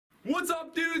What's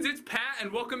up, dudes? It's Pat,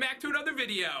 and welcome back to another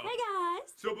video. Hey,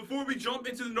 guys. So before we jump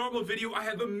into the normal video, I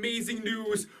have amazing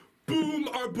news. Boom,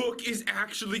 our book is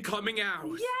actually coming out.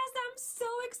 Yes, I'm so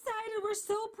excited. We're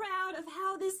so proud of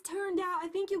how this turned out. I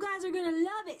think you guys are gonna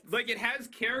love it. Like, it has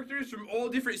characters from all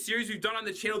different series we've done on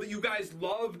the channel that you guys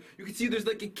love. You can see there's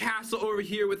like a castle over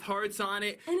here with hearts on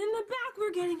it. And in the back,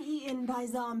 we're getting eaten by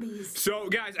zombies. So,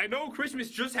 guys, I know Christmas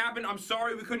just happened. I'm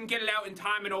sorry we couldn't get it out in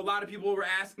time. I know a lot of people were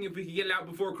asking if we could get it out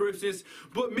before Christmas.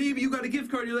 But maybe you got a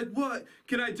gift card. You're like, what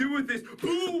can I do with this?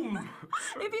 Boom!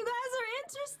 If you guys are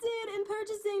interested in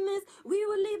purchasing this, we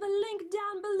will leave a link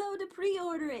down below to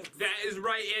pre-order it. That is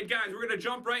right. And, guys, we're going to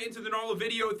jump right into the normal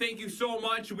video. Thank you so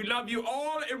much. We love you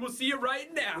all, and we'll see you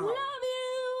right now. Love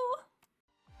you!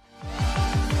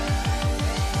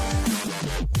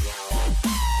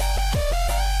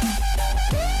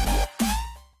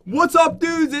 What's up,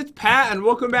 dudes? It's Pat, and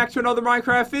welcome back to another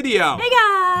Minecraft video. Hey,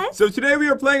 guys! So today we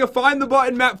are playing a Find the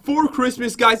Button map for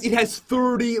Christmas, guys. It has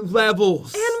 30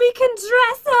 levels. And we can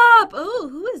dress up! Oh,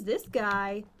 who is this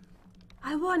guy?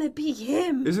 I want to be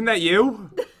him. Isn't that you?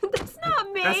 That's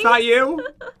not me. That's not you?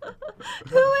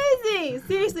 Who is he?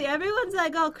 Seriously, everyone's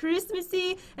like all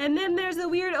Christmassy, and then there's a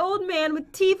weird old man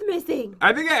with teeth missing.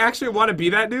 I think I actually want to be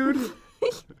that dude.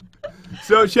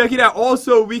 So check it out.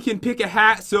 Also, we can pick a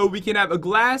hat, so we can have a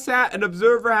glass hat, an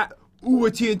observer hat. Ooh,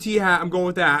 a TNT hat. I'm going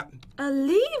with that. A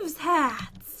leaves hat.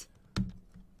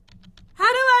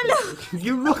 How do I look?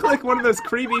 You look like one of those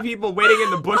creepy people waiting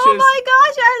in the bushes. Oh my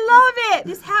gosh, I love it!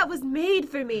 This hat was made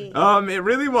for me. It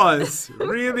really was.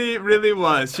 Really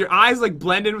was. Your eyes like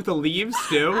blend in with the leaves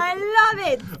too. I love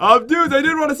it. Dudes, I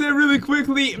did want to say really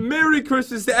quickly, Merry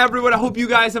Christmas to everyone. I hope you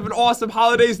guys have an awesome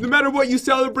holidays, no matter what you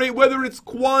celebrate, whether it's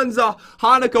Kwanzaa,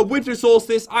 Hanukkah, Winter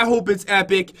Solstice. I hope it's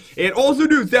epic. And also,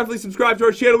 dudes, definitely subscribe to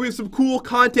our channel. We have some cool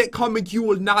content coming you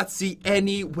will not see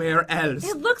anywhere else.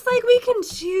 It looks like we can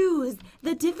choose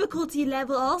the difficulty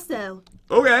level also.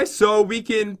 Okay, so we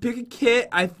can pick a kit.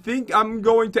 I think I'm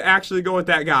going to actually go with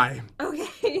that guy.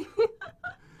 Okay.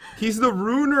 He's the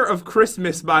ruiner of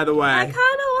Christmas, by the way. I kind of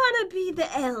want to be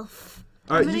the elf.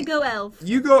 I'm going to go elf.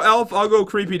 You go elf, I'll go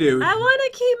creepy dude. I want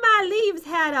to keep my leaves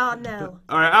hat on, though.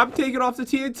 Alright, I'm taking off the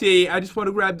TNT. I just want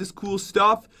to grab this cool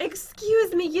stuff.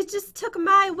 Excuse me, you just took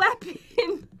my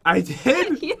weapon. I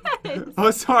did? Yes. Oh,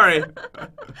 sorry.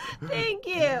 Thank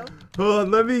you. Hold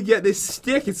on, let me get this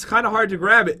stick. It's kind of hard to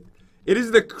grab it. It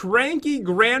is the Cranky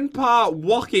Grandpa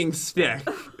Walking Stick.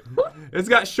 It's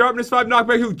got sharpness 5,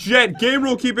 knockback 2. Jen, game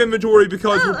rule, keep inventory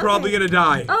because we're probably gonna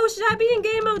die. Oh, should I be in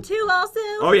game mode 2 also?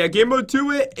 Oh yeah, game mode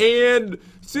 2 it. And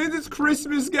since it's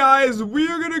Christmas, guys,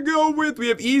 we're gonna go with, we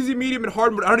have easy, medium, and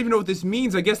hard mode. I don't even know what this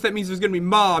means. I guess that means there's gonna be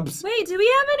mobs. Wait, do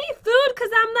we have any food?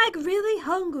 Because I'm like really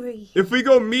hungry. If we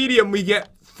go medium, we get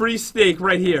free steak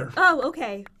right here. Oh,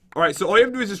 okay. Alright, so all you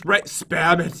have to do is just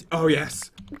spam it. Oh,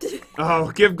 yes.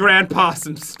 Oh, give Grandpa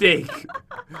some steak.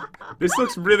 This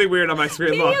looks really weird on my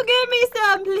screen. Can you give me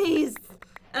some, please?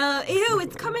 Ew,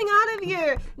 it's coming out of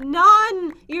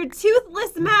your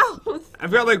toothless mouth.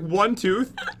 I've got like one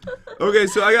tooth. Okay,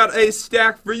 so I got a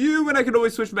stack for you, and I can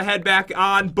always switch my head back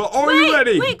on, but are you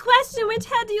ready? Wait, question, which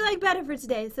hat do you like better for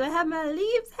today? So I have my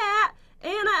leaves hat,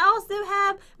 and I also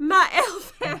have my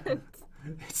elf hat.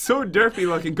 It's so derpy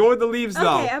looking. Go with the leaves,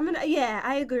 though. Okay, yeah,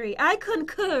 I agree. I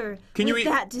concur with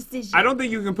that decision. I don't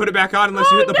think you can put it back on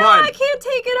unless you hit the button. I can't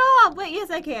take it off. Wait,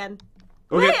 yes, I can.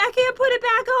 Okay. Wait, I can't put it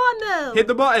back on, though. Hit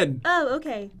the button. Oh,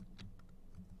 okay.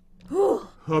 Whew.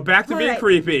 Oh, back to being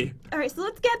creepy. All right, so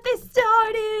let's get this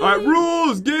started. All right,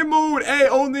 rules. Game mode A,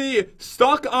 only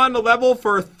stuck on the level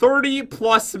for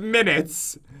 30+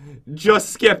 minutes.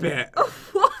 Just skip it.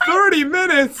 What? 30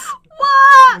 minutes?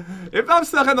 What? If I'm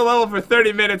stuck on the level for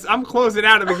 30 minutes, I'm closing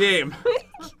out of the game.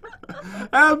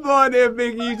 Have fun if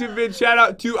making YouTube vid. Shout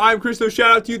out to I'm Christo.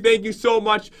 Shout out to you. Thank you so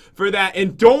much for that.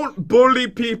 And don't bully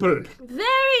people.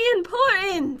 Very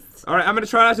important. All right, I'm going to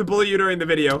try not to bully you during the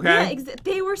video, okay? Yeah,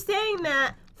 they were saying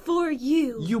that for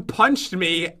you. You punched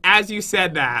me as you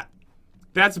said that.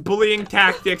 That's bullying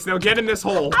tactics. Now get in this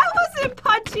hole. I wasn't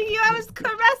punching you. I was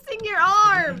caressing your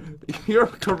arm. You're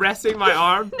caressing my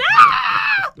arm?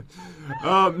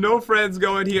 No! No friends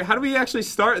going here. How do we actually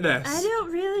start this? I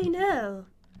don't really know.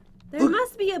 There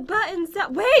must be a button.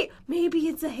 Wait, maybe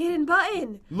it's a hidden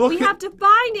button. We have to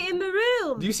find it in the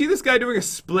room. Do you see this guy doing a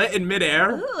split in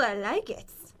midair? Ooh, I like it.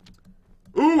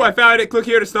 Ooh, I found it. Click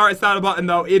here to start. It's not a button,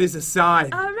 though. It is a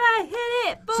sign. All right,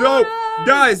 hit it. So,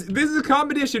 guys, this is a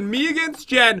competition. Me against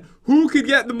Jen. Who could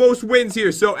get the most wins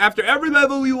here? So, after every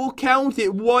level, we will count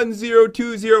it 1, 0,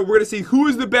 2, 0. We're going to see who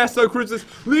is the best on Christmas.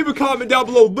 Leave a comment down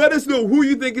below. Let us know who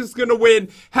you think is going to win.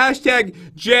 Hashtag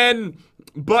Jen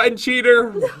button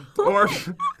cheater or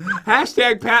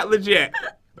hashtag Pat legit.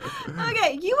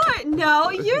 Okay, you're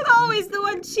always the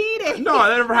one cheating. No,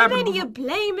 that never happened. And then you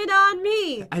blame it on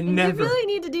me. Never. You really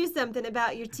need to do something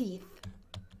about your teeth.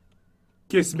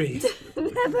 Kiss me.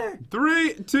 Never.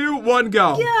 3, 2, 1,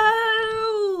 go.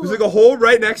 Go. There's like a hole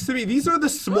right next to me. These are the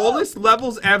smallest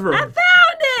levels ever. I found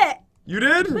it. You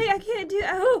did? Wait, I can't do.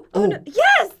 Oh no.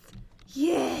 Yes.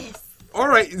 Yes. All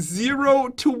right, 0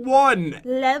 to 1.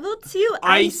 Level 2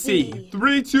 icy.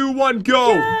 3, 2, 1,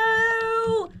 go.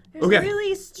 Go. There's a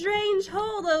really strange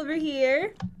hole over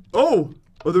here. Oh,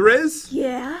 there is?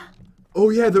 Yeah. Oh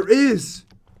yeah, there is.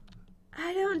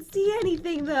 I don't see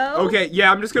anything though. Okay,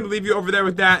 yeah, I'm just gonna leave you over there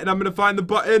with that, and I'm gonna find the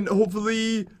button.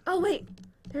 Hopefully. Oh wait,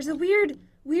 there's a weird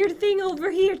thing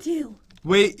over here too.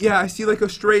 Wait, yeah, I see like a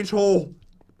strange hole.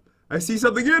 I see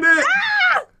something in it.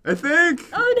 Ah! I think.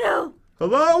 Oh no.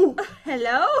 Hello?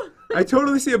 Hello? I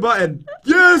totally see a button.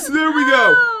 Yes, there we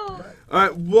go. Oh. All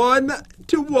right, 1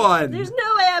 to 1. There's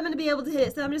no way I'm gonna be able to hit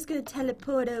it, so I'm just gonna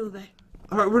teleport over.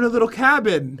 All right, we're in a little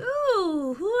cabin.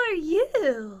 Ooh, who are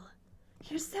you?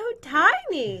 You're so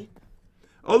tiny.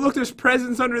 Oh, look, there's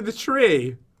presents under the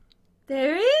tree.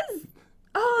 There is?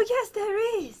 Oh, yes,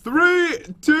 there is.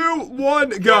 3, 2, 1,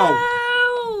 go.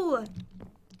 Go!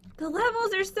 The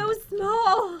levels are so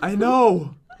small. I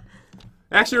know.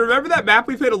 Actually, remember that map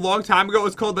we played a long time ago? It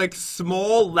was called, like,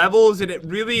 Small Levels, and it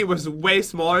really was way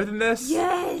smaller than this?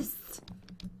 Yes.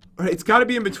 All right, it's got to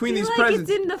be in between these presents.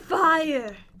 It's in the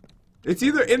fire. It's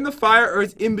either in the fire or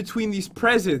it's in between these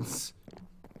presents.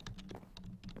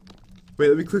 Wait,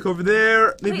 let me click over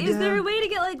there. Maybe Wait, is there a way to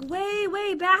get, like,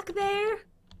 way back there?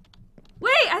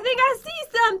 Wait, I think I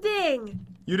see something.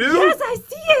 You do? Yes, I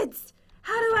see it.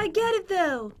 How do I get it,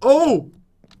 though? Oh.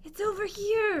 It's over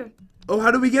here. Oh,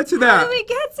 how do we get to that? How do we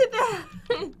get to that?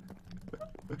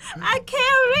 I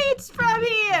can't reach from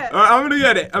here. All right, I'm going to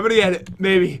get it. I'm going to get it.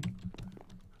 Maybe.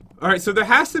 All right, so there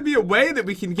has to be a way that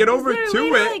we can get over to it. Is there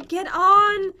a way to, like, get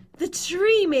on the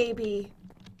tree, maybe?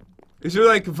 Is there,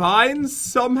 like, vines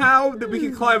somehow that we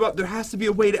can climb up? There has to be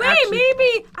a way to actually... Wait,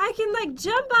 maybe I can, like,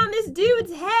 jump on this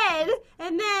dude's head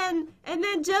and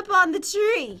then jump on the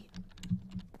tree.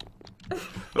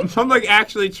 I'm like,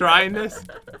 actually trying this.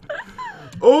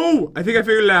 Oh, I think I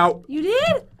figured it out. You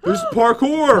did? There's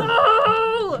parkour.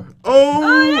 Oh! Oh,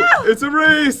 no! It's a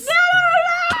race. No!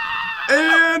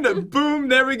 And boom,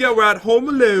 there we go. We're at Home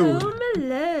Alone. Home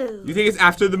Alone. You think it's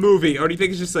after the movie, or do you think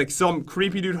it's just like some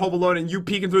creepy dude home alone and you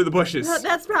peeking through the bushes? No,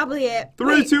 that's probably it.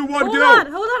 3, 2, 1, hold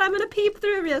go. Hold on. I'm gonna peep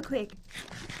through real quick.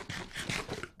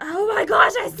 Oh my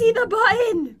gosh, I see the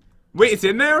button. Wait, it's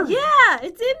in there? Yeah,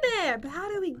 it's in there. But how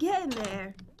do we get in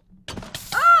there?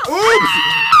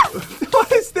 Oh! Oops!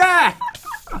 What is that?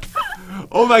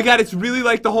 Oh my god, it's really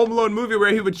like the Home Alone movie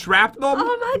where he would trap them.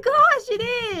 Oh my gosh, it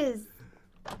is.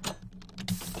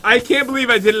 I can't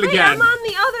believe I did it again. I'm on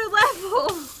the other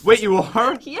level. Wait, you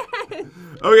are? Yes.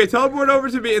 Okay, teleport over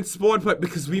to me and spawn point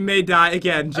because we may die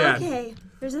again, Jen. Okay,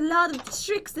 there's a lot of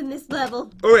tricks in this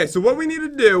level. Okay, so what we need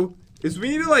to do is we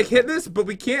need to like hit this, but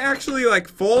we can't actually like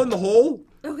fall in the hole.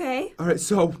 Okay. All right,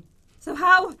 so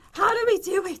how do we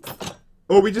do it?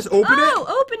 Oh, we just open it?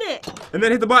 Oh, open it. And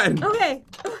then hit the button. Okay.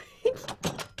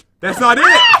 That's not it.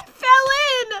 I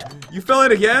fell in. You fell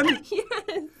in again?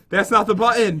 Yes. That's not the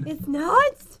button. It's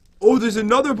not? Oh, there's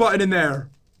another button in there.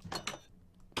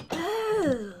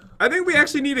 Oh. I think we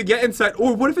actually need to get inside.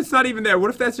 Or what if it's not even there? What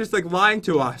if that's just like lying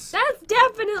to us? That's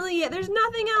definitely it. There's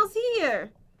nothing else here.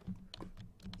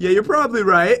 Yeah, you're probably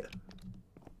right.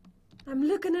 I'm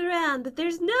looking around, but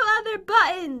there's no other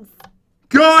buttons.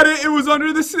 Got it! It was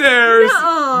under the stairs!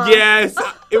 Nuh-uh. Yes!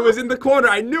 It was in the corner.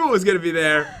 I knew it was gonna be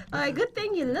there. Alright, good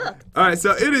thing you looked. Alright,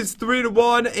 so it is 3 to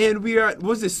 1, and we are at,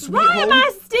 what's this, Sweet Why Home? am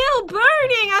I still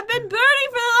burning? I've been burning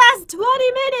for the last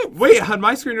 20 minutes. Wait, on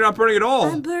my screen you're not burning at all.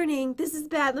 I'm burning. This is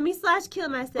bad. Let me /kill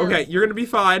myself. Okay, you're gonna be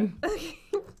fine. Okay.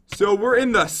 So we're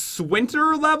in the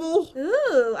Swinter level?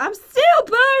 Ooh, I'm still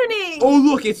burning. Oh,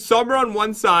 look, it's summer on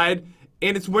one side,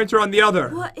 and it's winter on the other.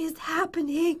 What is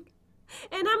happening?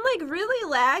 And I'm like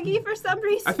really laggy for some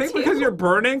reason. I think because you're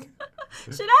burning.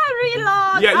 Should I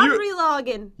relog? Yeah, I'm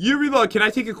relogging. You relog. Can I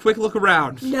take a quick look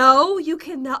around? No, you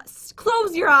cannot.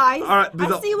 Close your eyes. All right,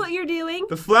 I see what you're doing.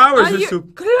 The flowers are so...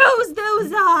 Close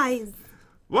those eyes.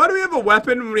 Why do we have a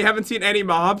weapon when we haven't seen any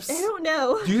mobs? I don't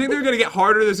know. Do you think they're going to get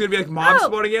harder? There's going to be like mobs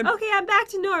spawning in? Okay, I'm back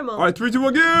to normal. All right, 3, 2,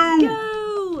 1, go!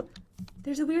 Go!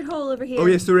 There's a weird hole over here. Oh,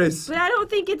 yes, there is. But I don't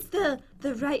think it's the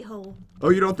right hole. Oh,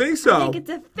 you don't think so? I think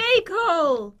it's a fake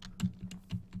hole.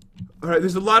 All right,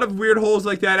 there's a lot of weird holes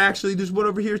like that, actually. There's one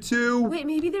over here, too. Wait,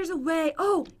 maybe there's a way.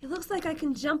 Oh, it looks like I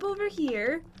can jump over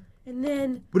here, And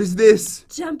then... What is this?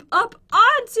 Jump up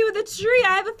onto the tree.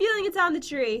 I have a feeling it's on the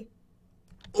tree.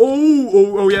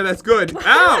 Oh, yeah, that's good.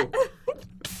 Ow!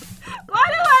 Why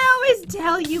do I always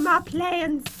tell you my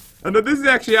plans? Oh, no, this is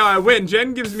actually how I win.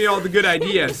 Jen gives me all the good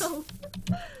ideas.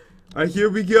 Alright, here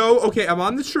we go. Okay, I'm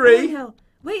on the tree. Oh, no.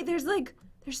 Wait, there's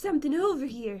something over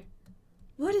here.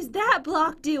 What is that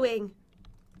block doing?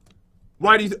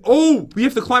 Why do you... Oh, we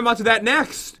have to climb onto that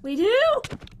next. We do?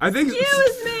 I think...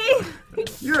 Excuse me.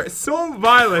 You're so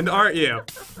violent, aren't you?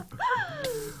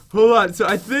 Hold on, so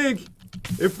I think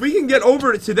if we can get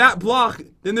over to that block,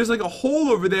 then there's like a hole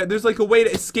over there. There's like a way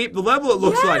to escape the level, it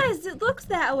looks like. Yes, it looks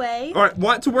that way. Alright,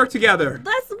 want to work together.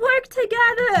 Let's work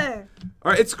together.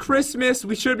 Alright, it's Christmas.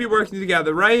 We should be working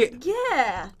together, right?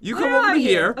 Yeah. You come over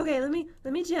here. Okay, let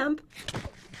me jump.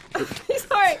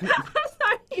 Sorry. I'm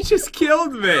sorry. You just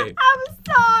killed me. I'm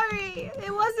sorry.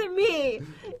 It wasn't me.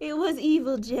 It was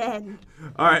evil Jen.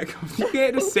 Alright, you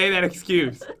can't just say that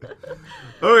excuse.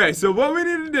 Okay, so what we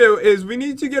need to do is we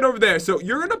need to get over there. So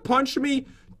you're going to punch me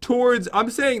towards, I'm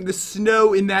saying, the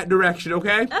snow in that direction,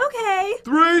 okay? Okay.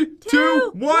 3,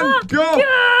 2, 1, go!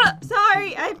 Yeah.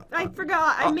 Sorry, I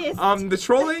forgot. I missed. The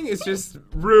trolling is just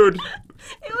rude.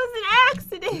 It was an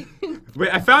accident.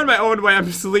 Wait, I found my own way. I'm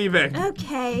just leaving.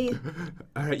 Okay.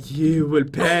 Alright, you will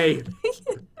pay.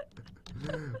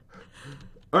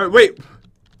 Alright, wait.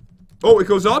 Oh, it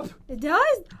goes up? It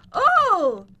does?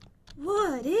 Oh!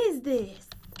 What is this?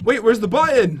 Wait, where's the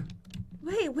button?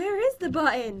 Wait, where is the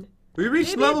button? We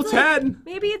reached Maybe level it's 10.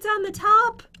 Maybe it's on the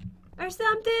top or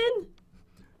something.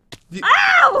 You...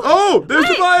 Ow! Oh, there's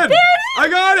the button. There it is. I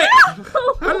got it.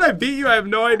 No! How did I beat you? I have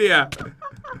no idea.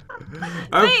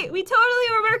 Wait, we totally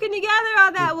were working together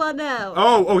on that one, though.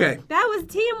 Oh, okay. That was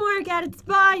teamwork at its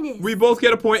finest. We both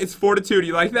get a point. It's 4-2. Do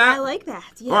you like that? I like that,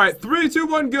 yes. All right, 3, 2,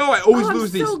 1, go. I always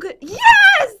lose these. So good.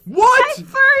 Yes! What? My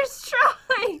first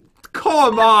try.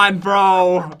 Come on,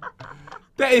 bro.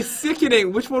 That is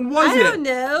sickening. Which one was it? I don't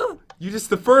know. You just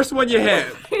the first one you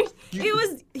hit. It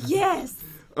was, yes.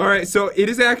 All right, so it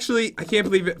is actually, I can't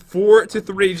believe it,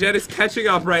 4-3. Jen is catching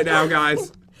up right now,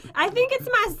 guys. I think it's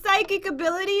my psychic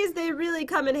abilities. They really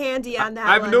come in handy on that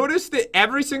I've one. noticed that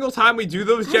every single time we do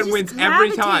those, Jen wins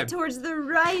every time. Towards the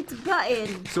right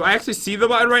button. So I actually see the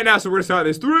button right now, so we're gonna start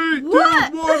this. 3, 2,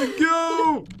 1,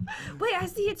 go! Wait, I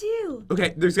see it too.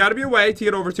 Okay, there's gotta be a way to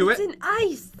get over to it. It's an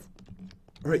ice.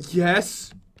 All right,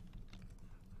 yes.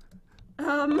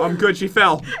 I'm good, she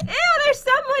fell. Ew, there's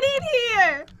someone in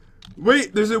here.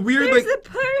 Wait, there's a weird, There's a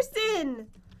person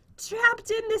trapped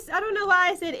in this. I don't know why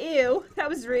I said ew. That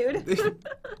was rude.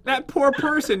 That poor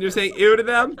person, you're saying ew to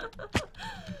them?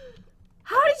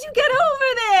 How did you get over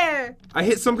there? I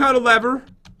hit some kind of lever.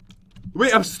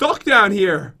 Wait, I'm stuck down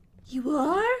here. You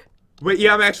are? Wait,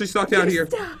 yeah, I'm actually stuck down here.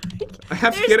 Stuck. I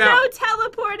have to get out. There's no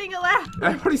teleporting allowed.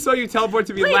 I already saw you teleport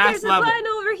to me Wait, last level. there's a button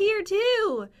over here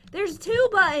too. There's 2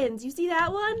 buttons. You see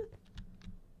that one?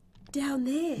 Down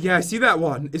there. Yeah, I see that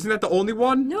one. Isn't that the only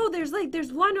one? No, there's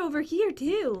one over here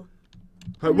too.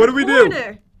 What do we do?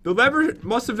 Corner. The lever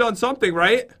must have done something,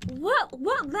 right? What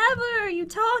lever are you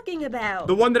talking about?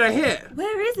 The one that I hit.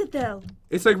 Where is it though?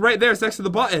 It's like right there. It's next to the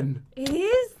button. It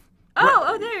is?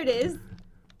 Oh, there it is.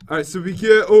 All right, so we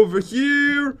get over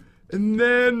here and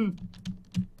then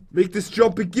make this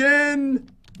jump again.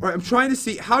 All right, I'm trying to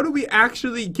see, how do we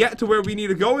actually get to where we need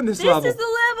to go in this level? This is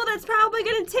the level that's probably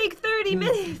going to take 30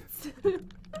 minutes.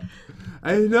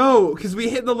 I know, because we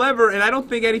hit the lever and I don't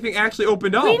think anything actually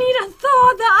opened up. We need to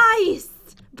thaw the ice.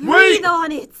 Breathe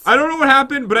on it. I don't know what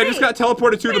happened, but I just got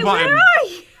teleported to the button. Where are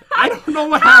you? I don't know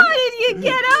what happened. How did you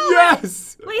get over?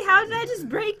 Yes. Wait, how did I just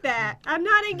break that? I'm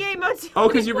not in game mode. Oh,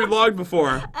 because you relogged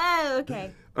before. Oh,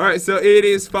 okay. All right, so it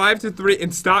is 5-3,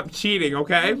 and stop cheating,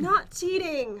 okay? I'm not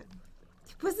cheating.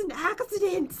 It was an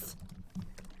accident.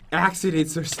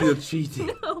 Accidents are still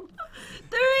cheating. No.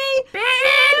 3,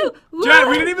 2, 1. Jen,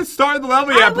 we didn't even start the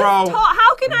level yet, bro.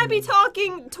 How can I be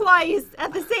talking twice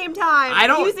at the same time? I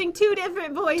don't. Using 2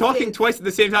 different voices. Talking twice at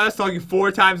the same time. That's talking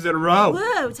 4 times in a row.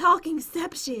 Whoa,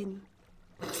 talkingception.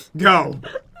 Go.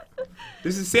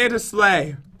 This is Santa's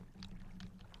sleigh.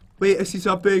 Wait, I see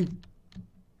something.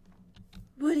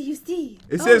 What do you see?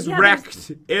 It says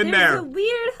wrecked in there. There's a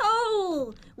weird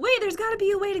hole. Wait, there's got to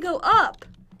be a way to go up.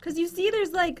 Because you see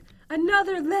there's like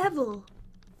another level.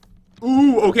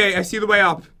 Ooh, okay, I see the way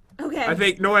up. Okay. I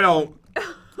think, no I don't.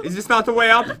 Is this not the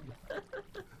way up?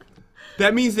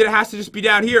 That means that it has to just be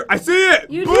down here. I see it!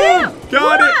 You Boom! do?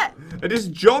 Got What? it! I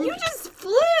just jumped. You just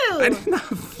flew! I did not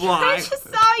fly. I just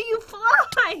saw you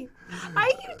fly! Are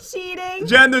you cheating?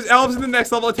 Jen, there's elves in the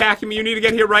next level attacking me. You need to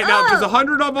get here right now. There's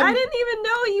 100 of them. I didn't even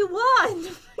know you won.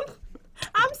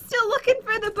 I'm still looking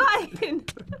for the button.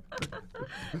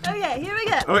 Okay, here we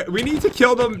go. Okay, we need to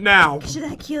kill them now. Should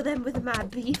I kill them with my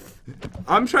beef?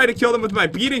 I'm trying to kill them with my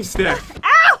beating stick.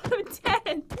 Ow! I'm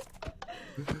dead.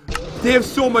 They have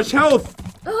so much health.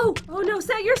 Oh no,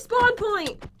 set your spawn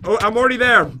point. Oh, I'm already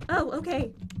there. Oh,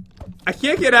 okay. I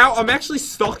can't get out. I'm actually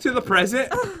stuck to the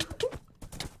present.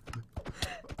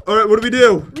 Alright, what do we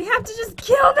do? We have to just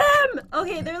kill them!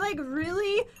 Okay, they're like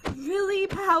really, really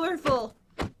powerful.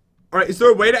 Alright, is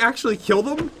there a way to actually kill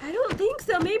them? I don't think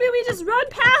so. Maybe we just run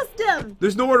past them.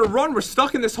 There's nowhere to run. We're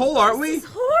stuck in this hole, aren't we? It's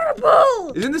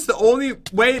horrible. Isn't this the only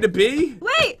way to be?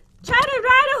 Wait, try to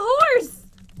ride a horse.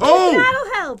 Oh! Maybe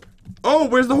that'll help. Oh,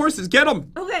 where's the horses? Get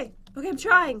them. Okay, I'm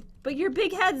trying. But your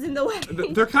big head's in the way.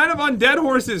 They're kind of undead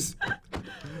horses.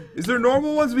 Is there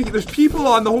normal ones? There's people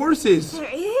on the horses. There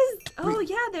is? Oh,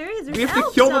 yeah, there is. There's We have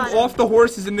to kill them elves on off the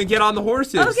horses and then get on the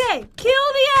horses. Okay, kill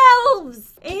the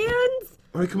elves. And...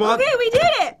 Alright, come on. Okay, we did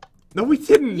it. No, we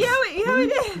didn't. Yeah, we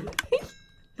did.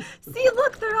 See,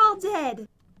 look, they're all dead.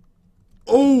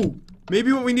 Oh,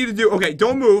 maybe what we need to do. Okay,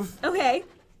 don't move. Okay.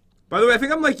 By the way, I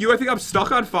think I'm like you. I think I'm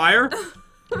stuck on fire.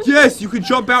 Yes, you can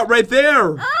jump out right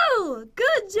there. Oh,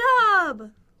 good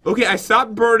job. Okay, I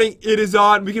stopped burning. It is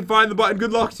on. We can find the button.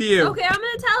 Good luck to you. Okay, I'm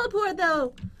gonna teleport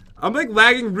though. I'm like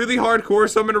lagging really hardcore,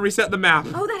 so I'm gonna reset the map.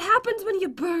 Oh, that happens when you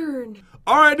burn.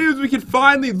 Alright, dudes, we can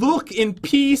finally look in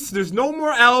peace. There's no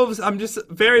more elves. I'm just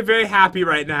very, very happy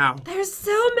right now. There's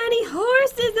so many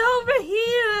horses over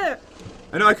here.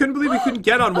 I know, I couldn't believe we couldn't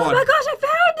get on one. Oh my gosh, I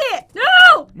found it.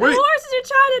 No, Wait. the horses are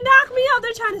trying to knock me out.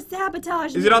 They're trying to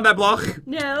sabotage me. Is it on that block?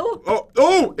 No.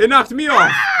 Oh, it knocked me off.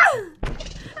 Ah!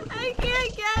 I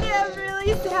can't get it. I'm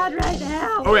really sad right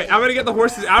now. Okay, I'm gonna get the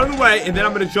horses out of the way, and then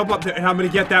I'm gonna jump up there, and I'm gonna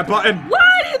get that button.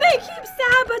 Why do they keep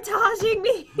sabotaging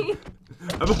me?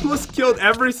 I've almost killed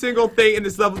every single thing in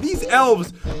this level. These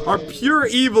elves are pure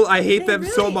evil. I hate them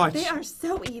so much. They are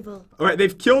so evil. Alright,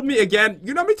 they've killed me again.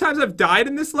 You know how many times I've died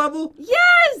in this level?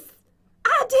 Yes!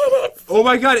 I did it! Oh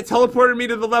my god, it teleported me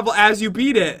to the level as you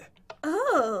beat it.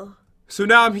 Oh. So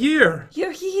now I'm here.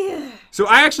 You're here. So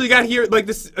I actually got here like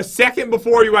a second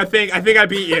before you, I think. I think I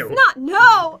beat you.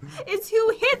 No. It's who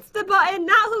hits the button,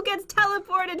 not who gets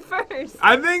teleported first.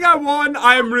 I think I won.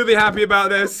 I am really happy about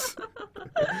this.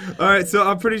 Alright, so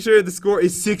I'm pretty sure the score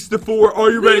is 6-4. Are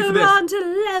you ready for this? We're on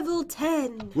to level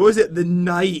 10. What was it? The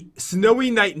night. Snowy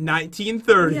night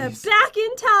 1930s. Yeah, back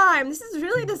in time. This is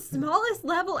really the smallest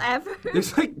level ever.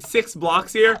 There's like 6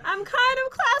 blocks here. I'm kind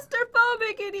of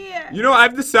claustrophobic in here. You know,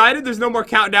 I've decided there's no more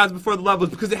countdowns before the levels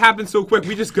because it happens so quick.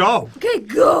 We just go. Okay,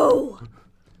 go.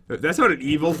 That sounded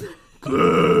evil.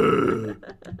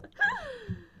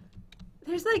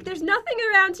 There's nothing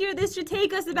around here. This should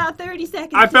take us about 30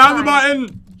 seconds. I found the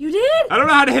button. You did? I don't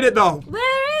know how to hit it though.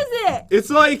 Where is it? It's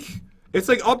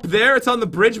like up there. It's on the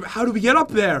bridge. But how do we get up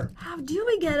there? How do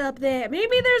we get up there?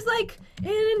 Maybe there's like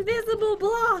an invisible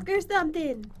block or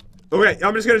something. Okay,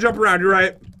 I'm just gonna jump around. You're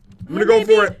right. I'm gonna go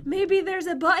for it. Maybe there's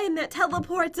a button that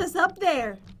teleports us up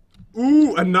there.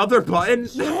 Ooh, another button?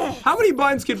 Yes. How many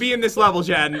buttons could be in this level,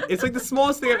 Jen? It's like the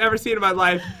smallest thing I've ever seen in my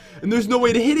life, and there's no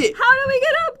way to hit it. How do we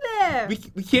get up there?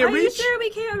 We can't reach? Are you sure we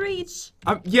can't reach?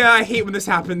 Yeah, I hate when this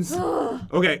happens.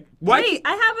 Okay, what? Wait,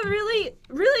 I have a really,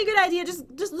 really good idea.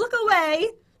 Just look away.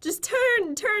 Just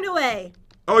turn away.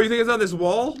 Oh, you think it's on this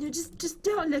wall? No, just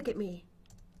don't look at me.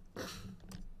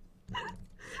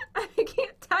 I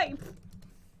can't type.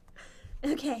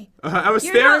 Okay. I was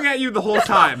staring at you the whole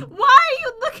time. Why are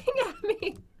you looking at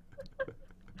me?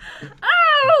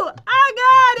 Oh, I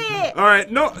got it. All right,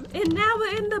 no. And now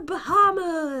we're in the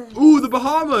Bahamas. Ooh, the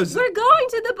Bahamas. We're going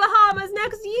to the Bahamas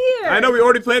next year. I know, we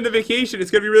already planned the vacation.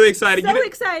 It's gonna be really exciting. So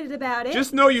excited about it.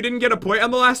 Just know you didn't get a point on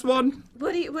the last one.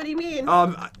 What do you mean?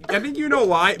 I think you know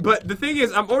why. But the thing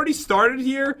is, I'm already started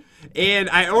here, and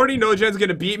I already know Jen's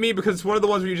gonna beat me because it's one of the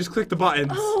ones where you just click the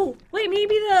buttons. Oh, wait,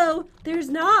 maybe though. It's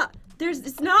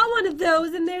not one of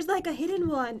those, and there's like a hidden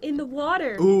one in the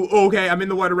water. Ooh, okay, I'm in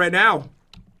the water right now.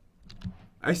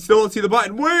 I still don't see the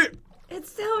button. Wait!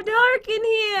 It's so dark in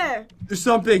here. There's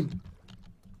something.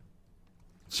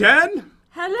 Jen?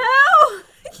 Hello?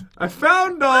 I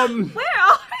found, Where are you?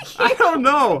 I don't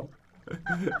know.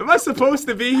 Am I supposed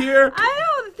to be here? I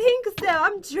don't think so.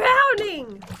 I'm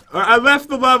drowning. I left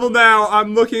the level now.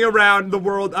 I'm looking around the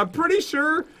world. I'm pretty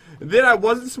sure that I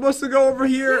wasn't supposed to go over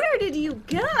here. Where did you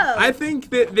go? I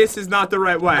think that this is not the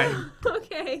right way.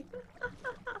 Okay.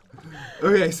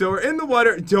 Okay, so we're in the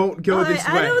water. Don't go this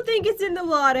way. I don't think it's in the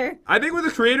water. I think what the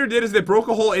creator did is they broke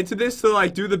a hole into this to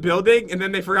like do the building, and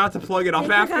then they forgot to plug it up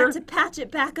after. They forgot to patch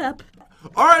it back up.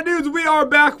 Alright, dudes, we are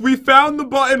back. We found the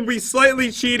button. We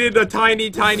slightly cheated a tiny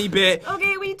bit.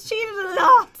 Okay, we cheated a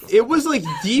lot. It was like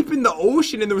deep in the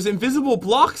ocean and there was invisible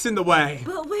blocks in the way.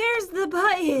 But where's the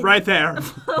button? Right there.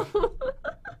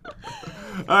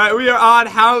 Alright, we are on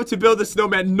how to build a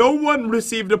snowman. No one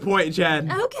received a point,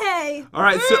 Jen. Okay.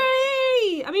 Alright, so...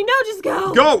 I mean, no, just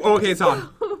go. Go! Oh, okay, it's on.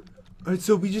 Alright,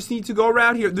 so we just need to go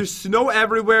around here. There's snow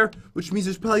everywhere, which means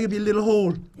there's probably gonna be a little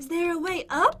hole. Is there a way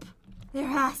up? There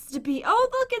has to be. Oh,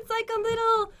 look, it's like a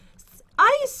little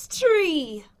ice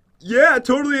tree. Yeah,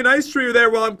 totally an ice tree there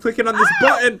while I'm clicking on this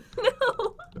button.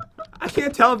 No. I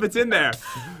can't tell if it's in there.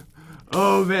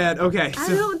 Oh, man. Okay. So,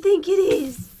 I don't think it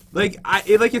is.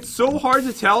 It's so hard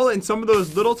to tell in some of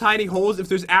those little tiny holes if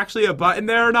there's actually a button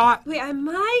there or not. Wait, I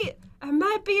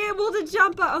might be able to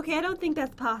jump up. Okay, I don't think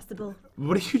that's possible.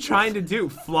 What are you trying to do?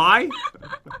 Fly?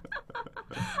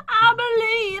 I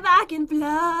believe I can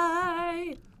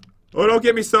fly. Oh, don't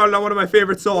get me started on one of my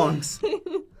favorite songs.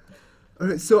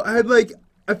 Alright, so I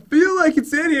feel like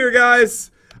it's in here,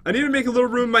 guys. I need to make a little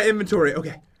room in my inventory.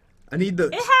 Okay. I need the...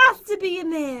 It has to be in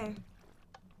there.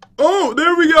 Oh,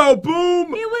 there we go.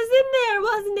 Boom. It was in there,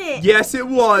 wasn't it? Yes, it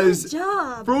was. Good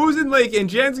job. Frozen Lake, and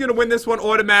Jen's going to win this one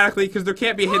automatically because there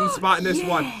can't be a hidden spot in this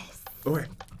one. Okay.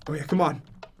 Oh, yeah, come on.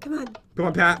 Come on. Come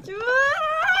on, Pat.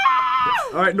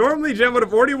 Alright, normally Jen would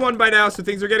have already won by now, so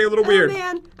things are getting a little weird. Oh,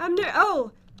 man.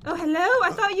 Oh, hello?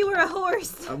 I thought you were a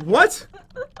horse. What?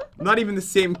 Not even the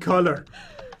same color.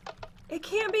 It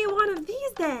can't be one of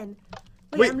these then.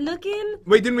 Wait, I'm looking.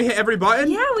 Wait, didn't we hit every button?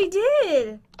 Yeah, we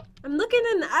did. I'm looking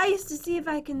in the ice to see if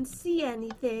I can see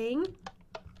anything.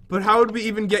 But how would we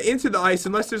even get into the ice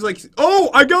unless there's like... Oh,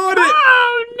 I got it!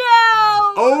 Oh,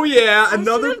 no! Oh, yeah,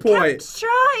 another point. Kept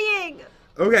trying.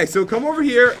 Okay, so come over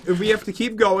here. We have to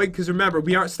keep going because remember,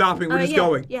 we aren't stopping. We're just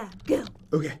going. Yeah, go.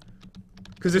 Okay.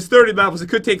 Because there's 30 levels. It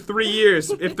could take 3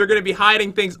 years if they're going to be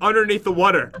hiding things underneath the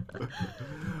water.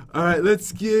 Alright,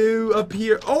 let's go up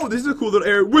here. Oh, this is a cool little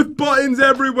area with buttons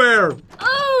everywhere.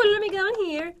 Oh, let me go in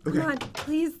here. Okay. Come on,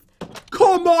 please.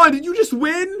 Come on, did you just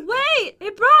win? Wait,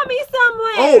 it brought me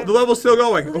somewhere. Oh, the level's still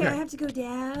going. Okay, Okay. I have to go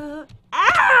down.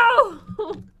 Ow!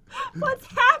 What's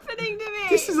happening to me?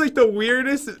 This is like the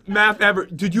weirdest map ever.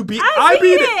 Did you beat? I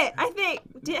beat it. I think.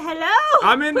 Hello?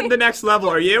 I'm in the next level.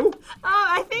 Are you? Oh,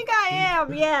 I think I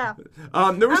am. Yeah.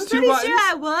 There was 2 buttons. I'm pretty sure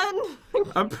I won.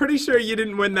 I'm pretty sure you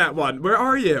didn't win that one. Where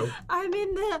are you? I'm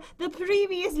in the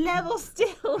previous level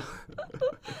still.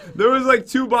 There was like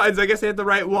 2 buttons. I guess I hit the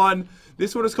right one.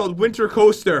 This one is called Winter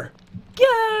Coaster.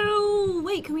 Go!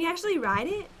 Wait, can we actually ride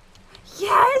it?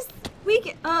 Yes! We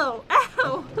can. Oh,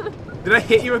 ow! Did I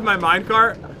hit you with my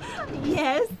minecart?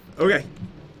 Yes. Okay,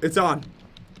 it's on.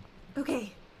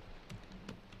 Okay.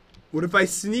 What if I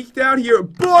sneak down here?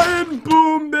 Button!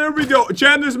 Boom! There we go.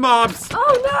 Jen, there's mobs.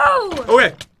 Oh no!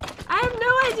 Okay. I have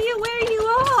no idea where you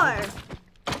are.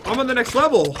 I'm on the next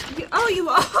level. You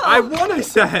are. I won, I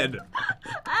said.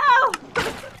 Ow!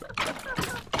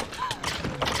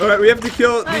 Alright, we have to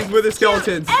kill these wither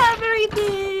skeletons.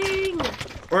 Everything!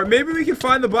 Or maybe we can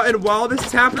find the button while this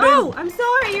is happening. Oh, I'm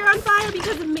sorry. You're on fire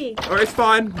because of me. Alright, it's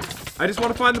fine. I just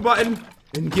want to find the button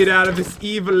and get out of this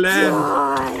evil land.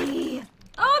 Die.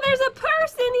 Oh, there's a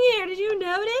person here. Did you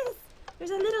notice?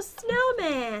 There's a little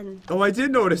snowman. Oh, I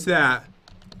did notice that.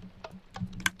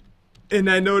 And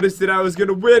I noticed that I was going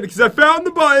to win because I found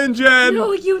the button, Jen.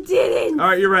 No, you didn't.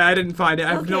 Alright, you're right. I didn't find it. I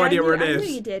have no idea where it is. I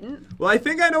knew you didn't. Well, I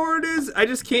think I know where it is. I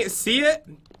just can't see it.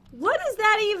 What does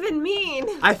that even mean?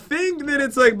 I think that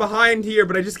it's like behind here,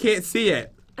 but I just can't see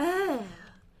it. Oh.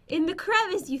 In the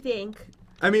crevice, you think?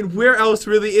 I mean, where else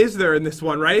really is there in this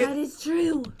one, right? That is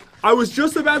true. I was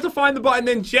just about to find the button,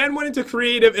 then Jen went into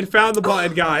creative and found the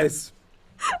button, guys.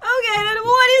 Okay, then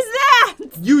what is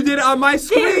that? You did it on my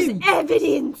screen. There's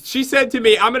evidence. She said to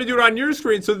me, I'm going to do it on your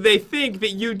screen so they think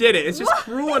that you did it. It's just What?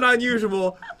 cruel and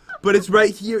unusual, but it's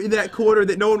right here in that corner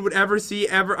that no one would ever see,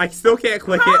 ever. I still can't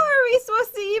click How it. are we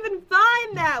supposed to even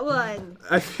find that one?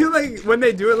 I feel like when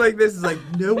they do it like this, it's like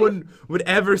no one would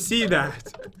ever see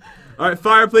that. Alright,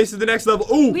 fireplace is the next level.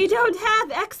 Ooh! We don't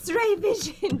have x-ray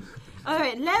vision.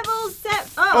 Alright, level set.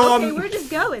 Oh, okay, we're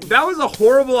just going. That was a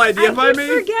horrible idea I if keep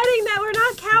forgetting that we're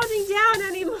not counting down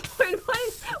anymore.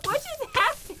 What just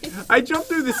happened? I jumped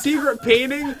through the secret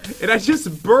painting and I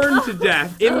just burned to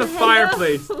death in the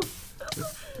fireplace.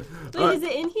 Wait, is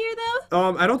it in here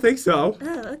though? I don't think so.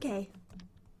 Oh, okay.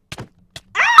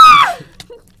 Ah!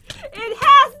 It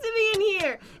has to be in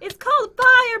here. It's called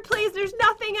fireplace. There's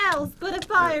nothing else but a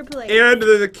fireplace. And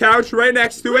there's a couch right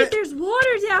next to Wait, it. there's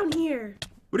water down here.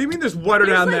 What do you mean there's water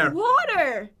down there? There's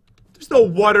water. There's no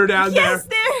water down there. Yes,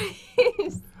 there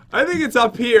is. I think it's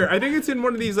up here. I think it's in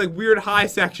one of these like weird high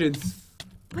sections.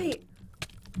 Wait,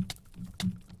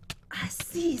 I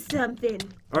see something.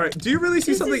 All right, do you really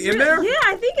see something in there? Yeah,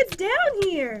 I think it's down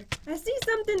here. I see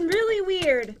something really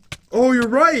weird. Oh, you're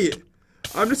right.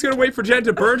 I'm just gonna wait for Jen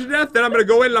to burn to death, then I'm gonna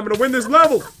go in and I'm gonna win this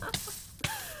level.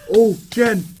 Oh,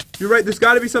 Jen, you're right. There's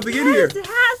got to be something in here. It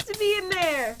has to be in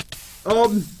there.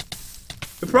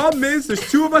 The problem is there's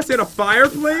two of us in a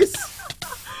fireplace.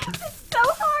 It's so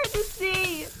hard to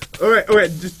see. All right,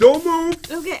 just don't move.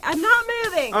 Okay, I'm not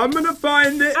moving. I'm gonna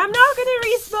find it. I'm not gonna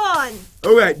respawn.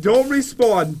 Okay, don't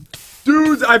respawn.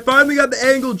 Dudes, I finally got the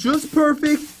angle just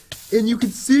perfect, and you can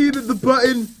see that the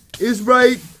button is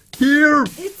right here.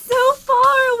 It's so far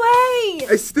away.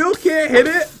 I still can't hit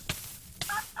it,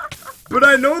 but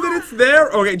I know that it's there.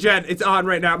 Okay, Jen, it's on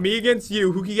right now. Me against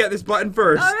you. Who can get this button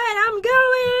first? All right, I'm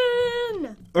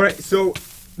going. All right, so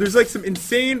there's like some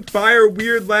insane fire,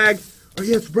 weird lag. Oh,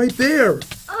 yeah, it's right there.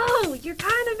 Oh, you're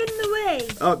kind of in the way.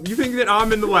 You think that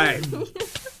I'm in the way.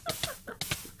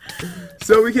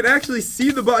 So we can actually see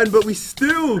the button, but we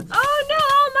still... Oh, no,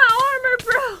 my armor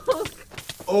broke.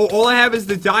 Oh, all I have is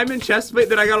the diamond chestplate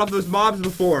that I got off those mobs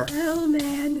before. Oh,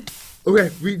 man.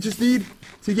 Okay, we just need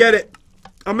to get it.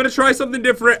 I'm going to try something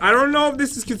different. I don't know if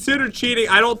this is considered cheating.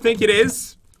 I don't think it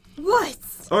is. What?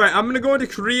 All right, I'm going to go into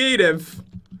creative.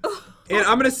 And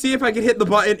I'm going to see if I can hit the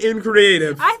button in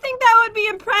creative. I think that would be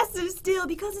impressive still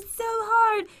because it's so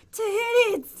hard to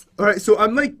hit it. All right, so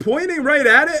I'm like pointing right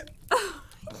at it.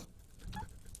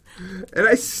 And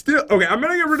I still... Okay, I'm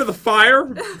going to get rid of the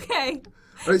fire. Okay.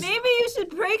 Maybe you should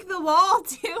break the wall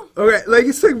too. Okay, like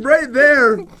it's like right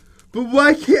there. But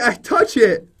why can't I touch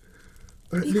it?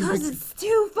 Because it's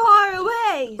too far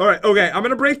away. All right, okay, I'm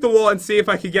going to break the wall and see if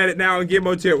I can get it now in game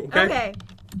mode 2, okay? Okay.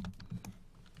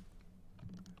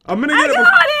 I'm gonna get I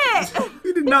got it!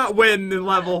 We did not win the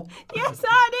level. Yes,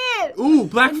 I did! Ooh,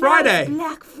 Black Friday!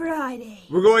 Black Friday.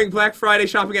 We're going Black Friday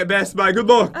shopping at Best Buy. Good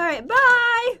luck! Alright,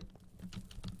 bye!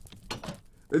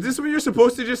 Is this when you're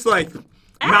supposed to just, like,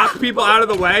 knock people out of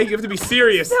the way? You have to be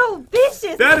serious. So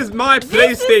vicious! That is my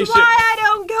PlayStation. This is why I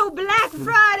don't go Black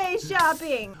Friday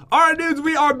shopping! Alright, dudes,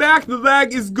 we are back. The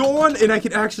lag is gone, and I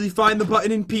can actually find the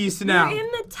button in peace now. We're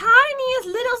in the tiniest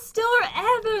little store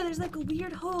ever. There's like a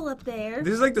weird hole up there.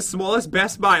 This is like the smallest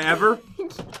Best Buy ever.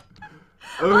 Okay.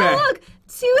 Oh, look!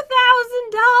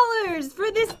 $2,000 for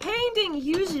this painting.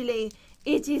 Usually,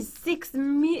 it is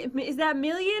is that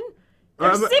million?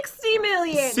 Or 60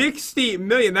 million. 60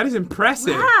 million. That is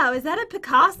impressive. Wow, is that a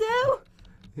Picasso?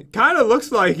 It kind of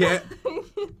looks like it.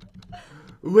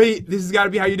 Wait, this has got to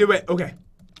be how you do it. Okay.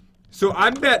 So I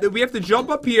bet that we have to jump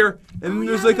up here, and then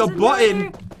there's like a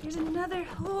button. There's another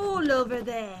hole over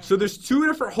there. So there's two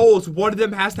different holes. One of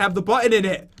them has to have the button in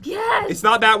it. Yes. It's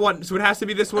not that one, so it has to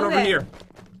be this one over here.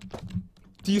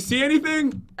 Do you see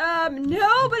anything?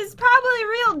 No, but it's probably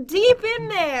real deep in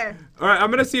there. All right, I'm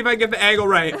gonna see if I can get the angle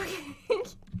right. Okay.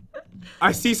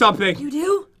 I see something. You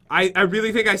do? I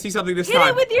really think I see something this Hit time.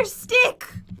 it with your stick.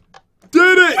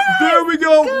 Did it! Yes! There we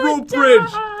go! Good rope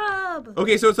job. bridge!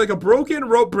 Okay, so it's like a broken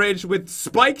rope bridge with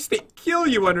spikes that kill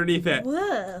you underneath it.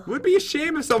 Whoa. Would be a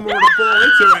shame if someone were to fall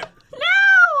into it.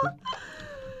 No!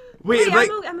 Wait, like...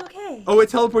 I'm okay. Oh, it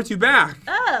teleports you back.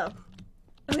 Oh.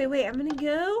 Okay, wait, I'm gonna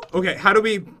go. Okay, how do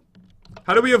we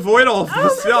avoid all of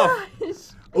this stuff? Gosh.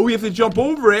 Oh, we have to jump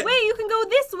over it. Wait, you can go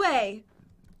this way.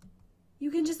 You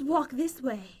can just walk this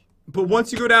way. But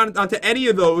once you go down onto any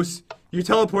of those, you're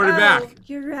teleported back.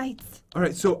 You're right.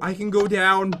 Alright, so I can go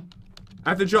down. I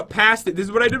have to jump past it. This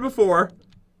is what I did before.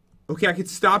 Okay, I can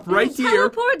stop right it here.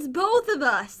 Teleports both of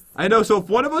us. I know, so if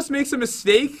one of us makes a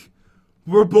mistake,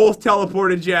 we're both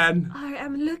teleported, Jen. Alright,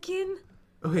 I'm looking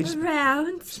Okay,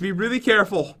 around. Just be really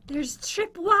careful. There's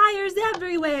trip wires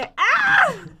everywhere.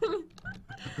 Ah!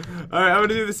 Alright, I'm gonna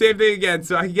do the same thing again.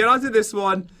 So I can get onto this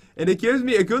one, and it gives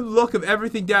me a good look of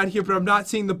everything down here, but I'm not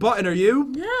seeing the button, are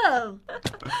you? No.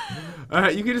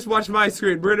 Alright, you can just watch my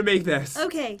screen. We're gonna make this.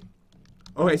 Okay.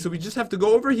 Okay, so we just have to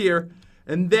go over here,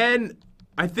 and then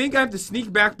I think I have to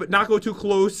sneak back, but not go too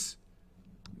close.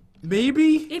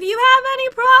 Maybe? If you have any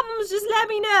problems, just let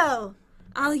me know.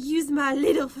 I'll use my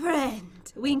little friend.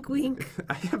 Wink, wink.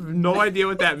 I have no idea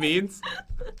what that means.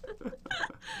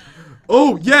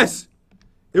 Oh, yes!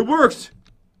 It worked!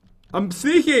 I'm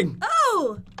sneaking!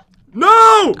 Oh! No!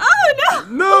 Oh, no!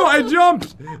 No, I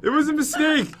jumped! It was a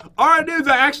mistake. Alright, dudes,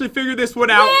 I actually figured this one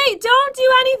out. Wait, don't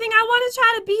do anything. I want to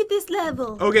try to beat this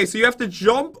level. Okay, so you have to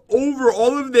jump over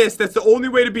all of this. That's the only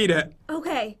way to beat it.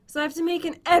 Okay, so I have to make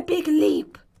an epic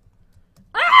leap.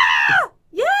 Ah!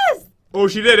 Yes! Oh,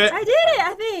 she did it. I did it,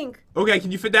 I think. Okay,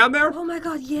 can you fit down there? Oh my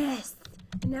god, yes.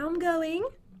 And now I'm going.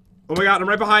 Oh my god, I'm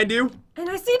right behind you. And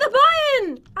I see the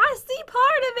button. I see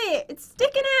part of it. It's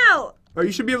sticking out. Or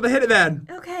you should be able to hit it then.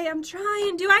 Okay, I'm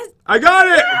trying. I got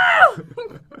it!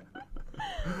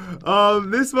 No!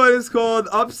 This one is called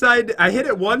Upside... I hit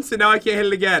it once and now I can't hit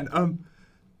it again.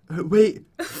 Wait.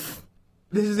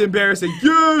 This is embarrassing.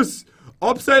 Yes!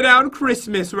 Upside down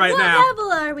Christmas right now. What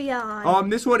level are we on?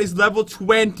 This one is level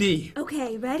 20.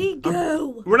 Okay, ready?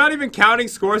 Go. We're not even counting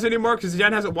scores anymore because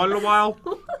Jen hasn't won in a while.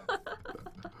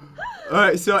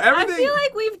 Alright, so everything... I feel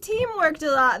like we've teamworked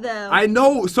a lot, though. I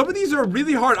know. Some of these are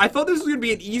really hard. I thought this was going to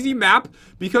be an easy map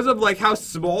because of, like, how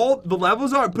small the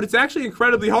levels are, but it's actually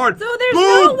incredibly hard. So there's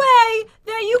no way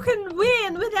that you can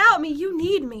win without me. You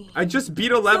need me. I just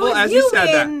beat a level so as you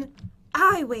said win, that.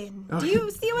 I win. Do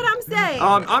you see what I'm saying?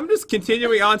 I'm just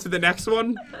continuing on to the next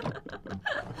one.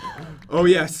 Oh,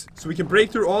 yes. So we can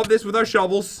break through all of this with our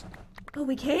shovels. Oh,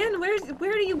 we can? Where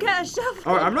do you get a shovel?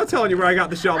 All right, I'm not telling you where I got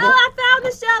the shovel. Oh, I found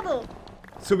the shovel.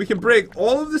 So we can break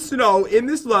all of the snow in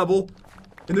this level.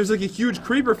 And there's like a huge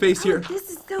creeper face here. This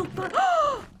is so fun.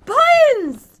 Oh,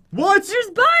 buttons! What? There's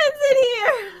buttons in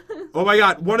here! Oh my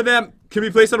god, one of them can be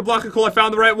placed on a block of coal. I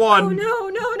found the right one. Oh,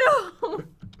 no.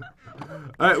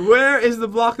 Alright, where is the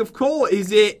block of coal?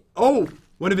 Is it... Oh,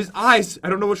 one of his eyes. I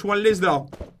don't know which one it is, though.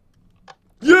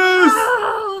 Yes!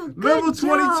 Oh, Level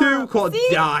 22 job. called See?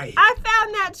 Die. I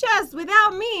found that chest.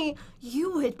 Without me,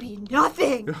 you would be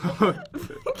nothing.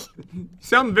 You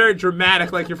sound very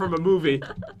dramatic, like you're from a movie.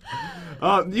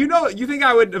 You think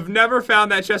I would have never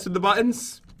found that chest with the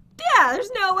buttons? Yeah,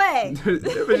 there's no way.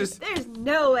 There's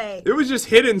no way. It was just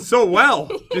hidden so well.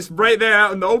 Just right there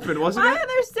out in the open, wasn't Why it? are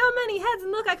there so many heads?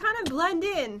 And look, I kind of blend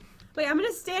in. Wait, I'm going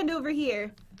to stand over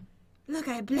here. Look,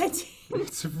 I blend in.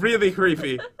 It's really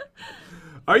creepy.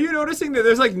 Are you noticing that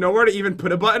there's like nowhere to even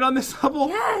put a button on this level?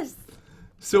 Yes.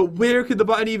 So where could the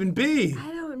button even be?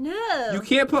 I don't know. You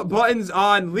can't put buttons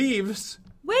on leaves.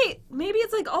 Wait, maybe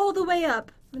it's like all the way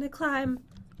up. I'm going to climb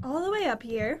all the way up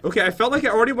here. Okay, I felt like I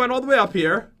already went all the way up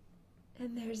here.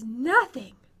 And there's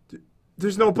nothing.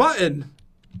 There's no button.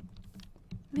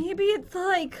 Maybe it's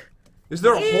like... Is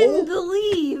there a hole? in the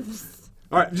leaves.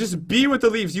 Alright, just be with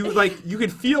the leaves. You can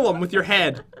feel them with your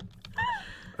head.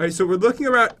 Alright, so we're looking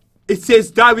around. It says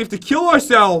die. We have to kill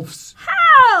ourselves.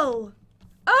 How?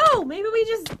 Oh, maybe we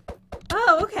just...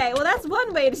 Oh, okay. Well, that's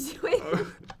one way to do it.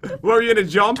 What, were you gonna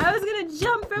jump? I was gonna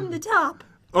jump from the top.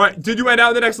 Alright, did you end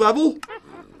out the next level?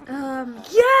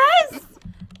 Yes!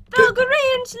 The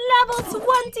Grinch level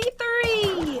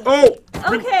 23! Oh!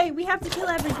 Okay, we have to kill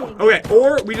everything. Okay,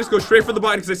 or we just go straight for the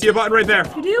button because I see a button right there.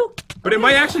 You do? But it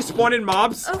might actually spawn in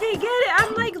mobs. Okay, get it.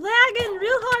 I'm like lagging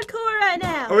real hardcore right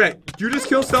now. Okay, you just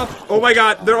kill stuff. Oh my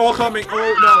god, they're all coming.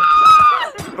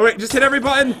 Oh no. Okay, just hit every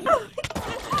button. No,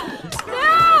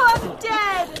 I'm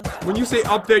dead. When you say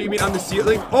up there, you mean on the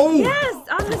ceiling? Oh! Yes,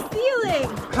 on the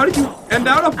ceiling. How did you end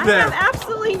out up there? I have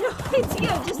absolutely no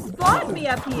idea. It just spawned me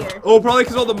up here. Oh, probably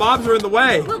because all the mobs are in the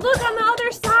way. But look, on the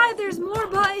other side, there's more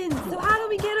buttons. So how do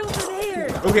we get over there?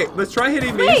 Okay, let's try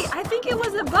hitting these. Wait, I think it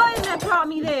was a button that brought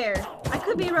me there. I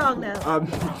could be wrong, though.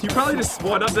 You probably just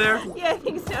spawned up there. Yeah, I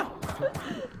think so.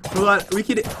 Hold on,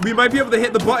 we might be able to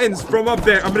hit the buttons from up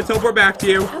there. I'm gonna teleport back to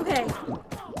you. Okay.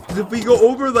 If we go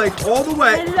over like all the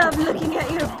way. I love looking at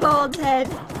your bald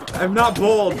head. I'm not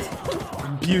bald.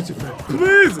 I'm beautiful.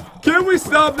 Please, can we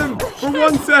stop them for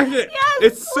 1 second?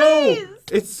 Yes, please.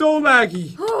 It's so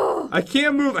laggy. I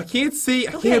can't move. I can't see.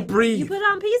 I can't breathe. You put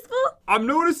on peaceful? I'm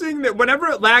noticing that whenever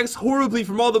it lags horribly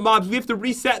from all the mobs, we have to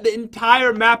reset the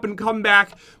entire map and come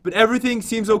back. But everything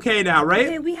seems okay now, right?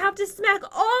 Okay, we have to smack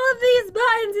all of these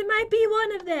buttons. It might be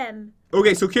one of them.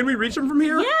 Okay, so can we reach them from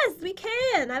here? Yes, we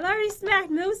can. I've already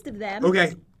smacked most of them.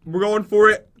 Okay, we're going for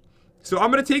it. So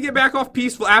I'm going to take it back off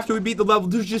peaceful after we beat the level.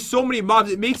 There's just so many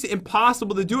mobs. It makes it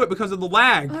impossible to do it because of the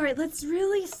lag. All right, let's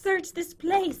really search this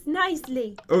place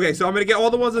nicely. Okay, so I'm going to get all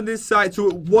the ones on this side so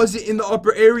it wasn't in the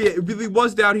upper area. It really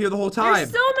was down here the whole time.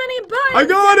 There's so many buttons. I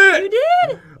got it! You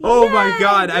did? Oh Yay, my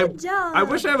god. good job. I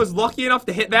wish I was lucky enough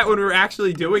to hit that when we were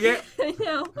actually doing it. I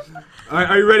know. All right,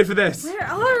 are you ready for this? Where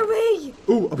are we?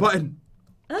 Ooh, a button.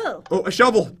 Oh. Oh, a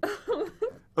shovel.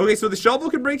 Okay, so the shovel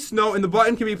can break snow and the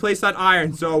button can be placed on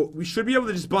iron. So we should be able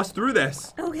to just bust through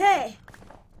this. Okay.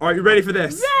 Are you ready for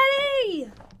this? Ready!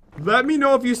 Let me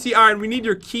know if you see iron. We need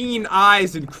your keen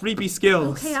eyes and creepy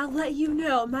skills. Okay, I'll let you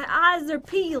know. My eyes are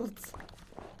peeled.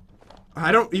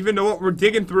 I don't even know what we're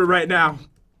digging through right now.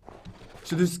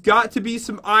 So there's got to be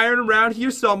some iron around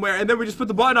here somewhere. And then we just put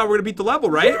the button on. We're going to beat the level,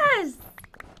 right? Yes!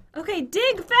 Okay,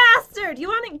 dig faster! Do you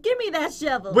want to give me that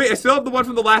shovel? Wait, I still have the one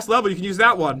from the last level. You can use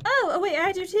that one. Oh, wait,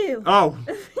 I do too. Oh.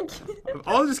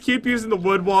 I'll just keep using the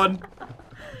wood one.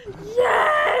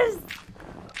 Yes!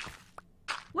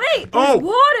 Wait, there's Oh!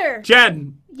 water!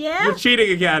 Jen, Yeah? You're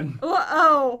cheating again.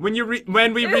 Uh-oh.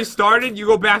 When we restarted, you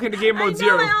go back into game mode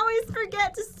 0. I always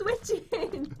forget to switch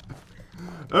in.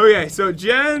 Okay, so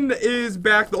Jen is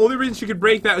back. The only reason she could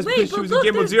break that was because she was in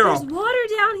game mode 0. There's water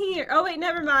down here. Oh, wait,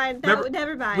 never mind.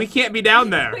 Never mind. We can't be down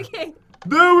there. Okay.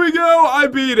 There we go. I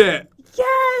beat it.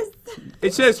 Yes.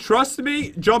 It says, trust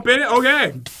me. Jump in it.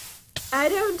 Okay. I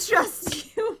don't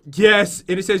trust you. Yes.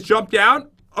 And it says, jump down.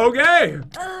 Okay.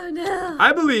 Oh, no.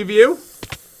 I believe you.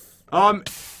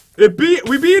 We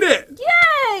beat it.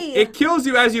 Yay. It kills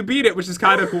you as you beat it, which is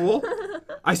kind of cool.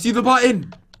 I see the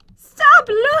button. Stop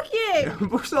looking.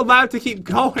 We're still allowed to keep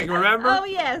going, remember? Oh,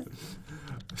 yes.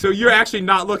 So you're actually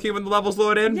not looking when the levels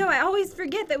load in? No, I always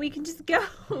forget that we can just go.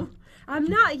 I'm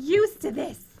not used to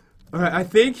this. Alright, I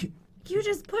think... You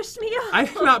just pushed me off. I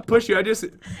did not push you, I just...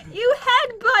 You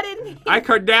headbutted me. I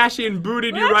Kardashian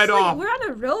booted you right off. We're on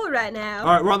a roll right now.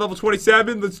 Alright, we're on level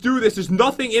 27. Let's do this. There's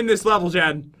nothing in this level,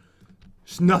 Jen.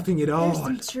 There's nothing at all. There's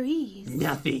some trees.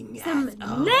 Nothing Some at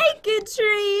all. naked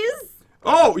trees.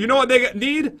 Oh, you know what they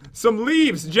need? Some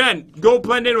leaves. Jen, go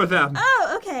blend in with them.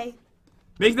 Oh, okay.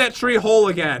 Make that tree whole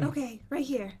again. Okay, right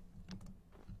here.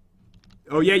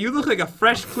 Oh, yeah, you look like a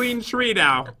fresh, clean tree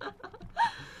now.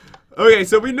 Okay,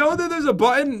 so we know that there's a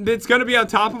button that's going to be on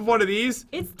top of one of these.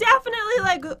 It's definitely,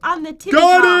 like, on the tippy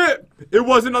Got top. it! It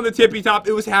wasn't on the tippy top.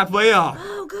 It was halfway up.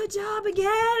 Oh, good job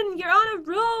again. You're on a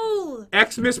roll.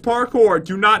 Xmas parkour.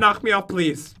 Do not knock me off,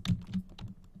 please.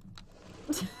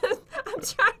 I'm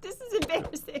trying. This is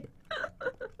embarrassing.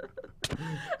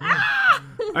 Ah!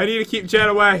 I need to keep Jen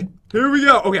away. Here we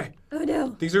go. Okay. Oh,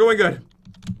 no. Things are going good.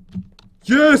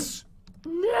 Yes!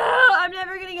 No, I'm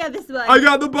never going to get this one. I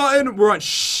got the button. We're on.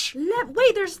 Shh.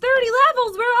 Wait, there's 30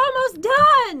 levels. We're almost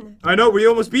done. I know. We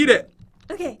almost beat it.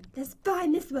 Okay, let's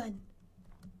find this one.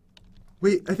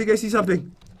 Wait, I think I see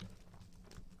something.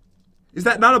 Is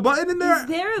that not a button in there? Is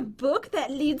there a book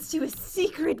that leads to a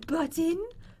secret button?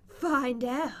 Find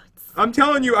out. I'm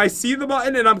telling you, I see the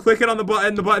button and I'm clicking on the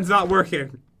button. The button's not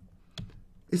working.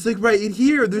 It's like right in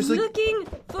here. There's like... Looking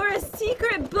for a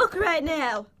secret book right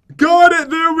now. Got it!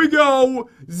 There we go!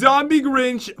 Zombie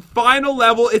Grinch, final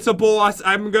level. It's a boss.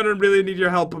 I'm gonna really need your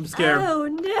help. I'm scared. Oh,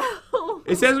 no.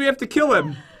 It says we have to kill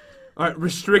him. Alright,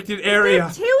 restricted area.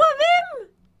 Is there 2 of him?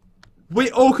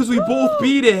 Wait, oh, because we both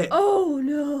beat it. Oh,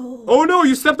 no. Oh, no,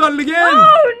 you stepped on it again.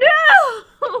 Oh,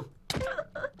 no.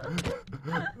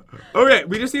 Okay,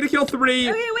 we just need to kill 3.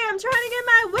 Okay, wait, I'm trying to get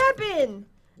my weapon.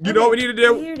 You know what we need to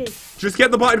do? Here it is. Just get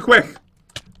the button quick.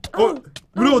 Oh,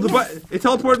 no, the button. It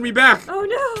teleported me back. Oh,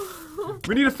 no.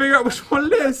 We need to figure out which one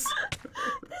it is. This is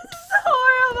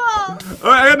horrible.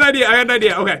 Alright, I got an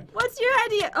idea. Okay. What's your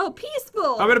idea? Oh,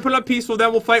 peaceful. I'm gonna put on peaceful,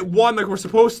 then we'll fight 1 like we're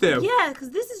supposed to. Yeah,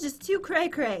 because this is just too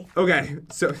cray-cray. Okay,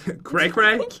 so,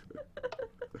 cray-cray?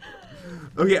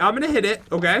 Okay, I'm gonna hit it,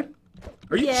 okay?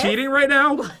 Are you cheating right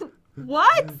now?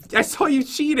 What? I saw you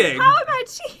cheating. How am I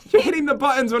cheating? You're hitting the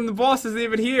buttons when the boss isn't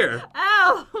even here.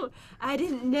 Oh, I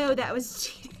didn't know that was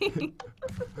cheating.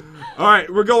 Alright,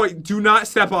 we're going. Do not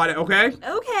step on it, okay?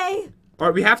 Okay.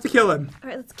 Alright, we have to kill him.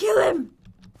 Alright, let's kill him.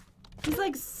 He's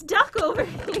like stuck over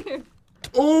here.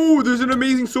 Oh, there's an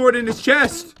amazing sword in his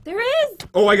chest. There is.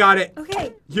 Oh, I got it.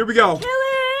 Okay. Here we go.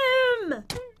 Kill him.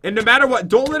 And no matter what,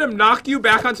 don't let him knock you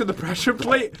back onto the pressure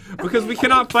plate because we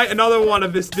cannot fight another one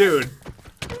of this dude.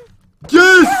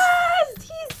 Yes! Yes!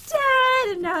 He's dead!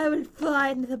 And now I will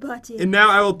find the button. And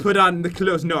now I will put on the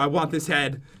clothes. No, I want this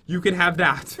head. You can have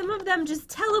that. Some of them just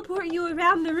teleport you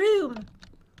around the room.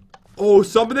 Oh,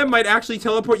 some of them might actually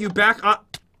teleport you back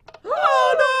up.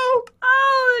 Oh, no!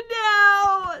 Oh,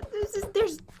 no!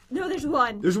 There's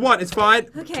one. There's one. It's fine.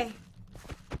 Okay.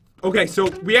 Okay, so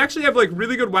we actually have, like,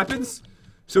 really good weapons.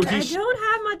 So I don't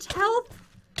have much health,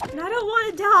 and I don't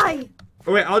want to die.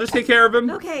 Oh, wait, I'll just take care of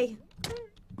him. Okay.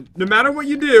 No matter what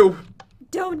you do,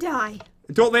 don't die.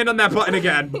 Don't land on that button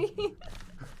again.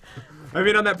 I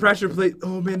mean, on that pressure plate.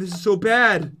 Oh, man, this is so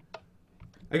bad.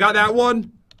 I got that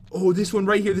one. Oh, this one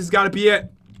right here. This has got to be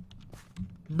it.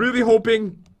 Really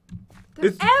hoping.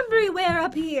 They're everywhere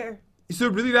up here. Is there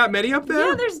really that many up there?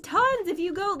 Yeah, there's tons. If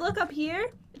you go look up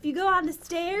here, if you go on the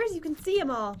stairs, you can see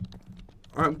them all.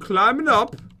 I'm climbing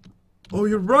up. Oh,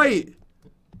 you're right.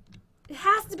 It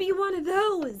has to be one of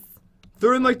those.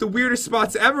 They're in, like, the weirdest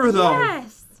spots ever, though.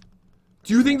 Yes.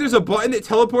 Do you think there's a button that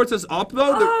teleports us up,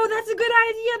 though? Oh, that's a good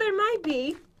idea. There might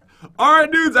be.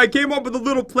 Alright, dudes, I came up with a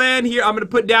little plan here. I'm going to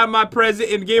put down my present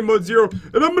in game mode 0,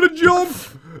 and I'm going to jump,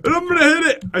 and I'm going to hit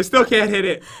it. I still can't hit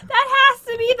it. That has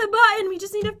to be the button. We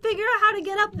just need to figure out how to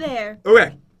get up there.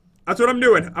 Okay, that's what I'm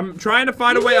doing. I'm trying to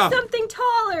find a way up. Something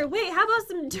taller. Wait, how about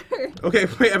some dirt? Okay,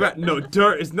 wait, no,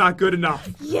 dirt is not good enough.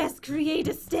 Yes, create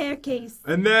a staircase.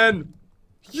 And then,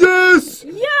 Yes!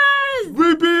 Yes!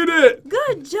 We beat it!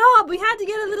 Good job. We had to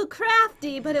get a little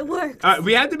crafty, but it worked.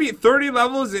 We had to beat 30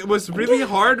 levels. It was really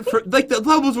hard. Like, the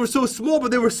levels were so small,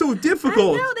 but they were so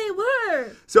difficult. I know they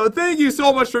were. So thank you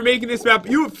so much for making this map.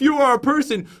 If you are a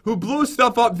person who blows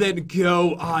stuff up, then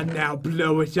go on now.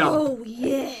 Blow it up. Oh,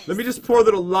 yes. Let me just pour a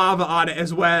little lava on it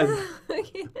as well.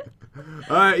 Okay.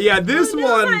 Yeah, this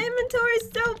one. My inventory's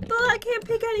so full, I can't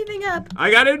pick anything up.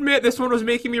 I gotta admit, this one was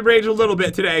making me rage a little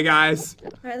bit today, guys.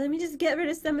 Alright, let me just get rid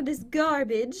of some of this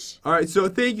garbage. Alright, so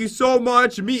thank you so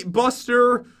much. Meet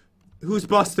Buster. Who's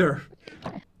Buster?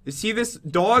 You see this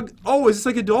dog? Oh, is this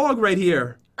like a dog right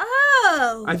here?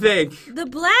 Oh! I think. The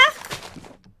black?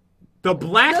 The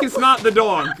black is not the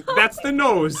dog. That's the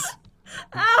nose.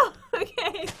 Oh,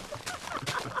 okay.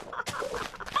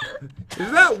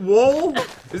 Is that wool?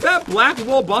 Is that black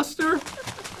wool Buster?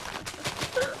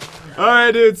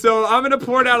 Alright, dude, so I'm gonna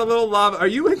pour down a little lava. Are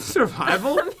you in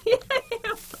survival? Yeah, I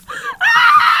am.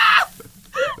 Ah!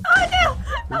 Oh no!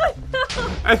 Oh no!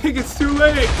 I think it's too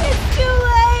late. It's too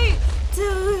late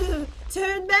to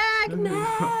turn back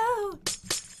now.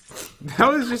 That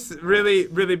was just really,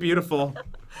 really beautiful.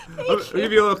 I'll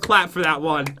give you a little clap for that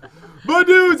one. But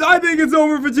dudes, I think it's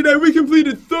over for today. We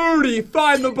completed 30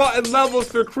 Find the Button levels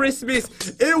for Christmas.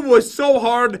 It was so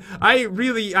hard. I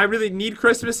really need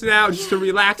Christmas now just to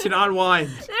relax and unwind.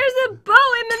 There's a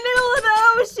boat in the middle of the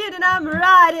ocean and I'm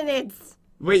riding it.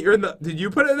 Wait, you're in the... Did you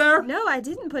put it there? No, I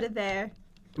didn't put it there.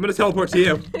 I'm gonna teleport to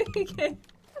you. Okay.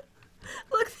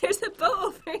 Look, there's a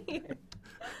boat over here.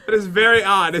 That is very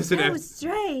odd, isn't That it? was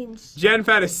strange. Jen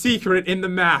found a secret in the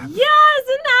map. Yes,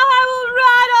 and now I will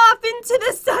ride off into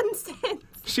the sunset.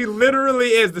 She literally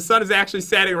is. The sun is actually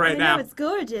setting right now. It's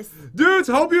gorgeous. Dudes,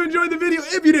 hope you enjoyed the video.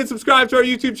 If you did, subscribe to our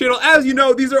YouTube channel. As you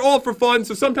know, these are all for fun,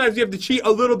 so sometimes you have to cheat a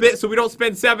little bit so we don't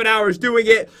spend 7 hours doing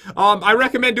it. I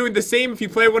recommend doing the same if you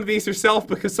play one of these yourself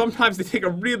because sometimes they take a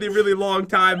really, really long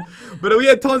time. But we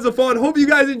had tons of fun. Hope you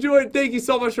guys enjoyed. Thank you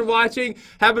so much for watching.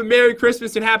 Have a Merry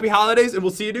Christmas and Happy Holidays, and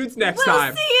we'll see you dudes next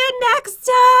time. We'll see you next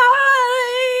time.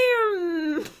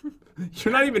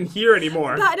 You're not even here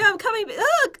anymore. God, no, I'm coming.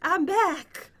 Look, I'm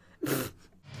back.